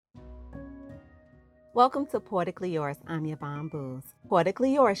Welcome to Poetically Yours. I'm Yvonne Booz.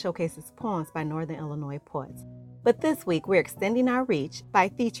 Poetically Yours showcases poems by Northern Illinois poets. But this week, we're extending our reach by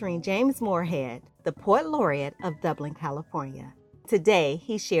featuring James Moorhead, the Poet Laureate of Dublin, California. Today,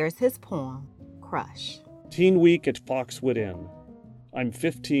 he shares his poem, Crush. Teen Week at Foxwood Inn. I'm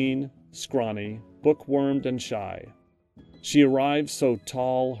 15, scrawny, bookwormed and shy. She arrives so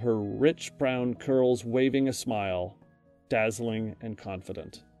tall, her rich brown curls waving a smile, dazzling and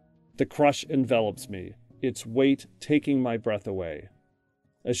confident. The crush envelops me, its weight taking my breath away.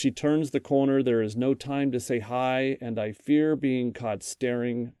 As she turns the corner, there is no time to say hi, and I fear being caught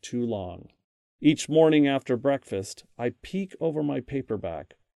staring too long. Each morning after breakfast, I peek over my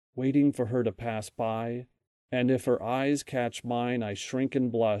paperback, waiting for her to pass by, and if her eyes catch mine, I shrink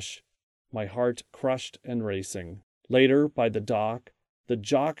and blush, my heart crushed and racing. Later, by the dock, the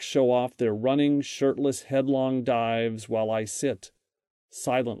jocks show off their running, shirtless, headlong dives while I sit,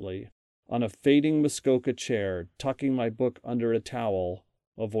 silently, on a fading Muskoka chair, tucking my book under a towel,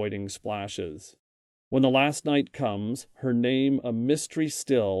 avoiding splashes. When the last night comes, her name a mystery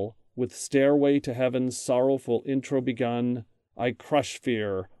still, with Stairway to Heaven's sorrowful intro begun, I crush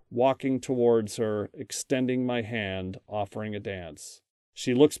fear, walking towards her, extending my hand, offering a dance.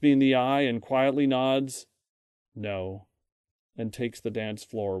 She looks me in the eye and quietly nods, no, and takes the dance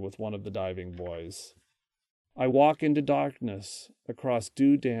floor with one of the diving boys. I walk into darkness, across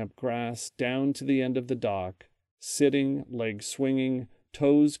dew-damp grass, down to the end of the dock, sitting, legs swinging,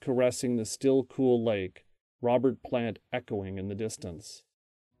 toes caressing the still cool lake, Robert Plant echoing in the distance.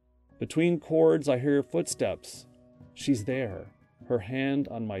 Between chords I hear footsteps. She's there, her hand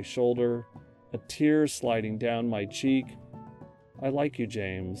on my shoulder, a tear sliding down my cheek. I like you,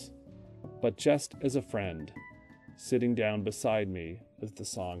 James, but just as a friend, sitting down beside me as the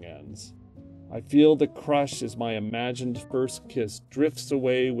song ends. I feel the crush as my imagined first kiss drifts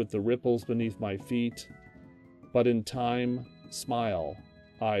away with the ripples beneath my feet. But in time, smile,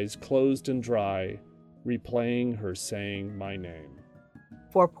 eyes closed and dry, replaying her saying my name.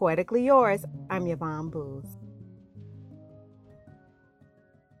 For Poetically Yours, I'm Yvonne Booz.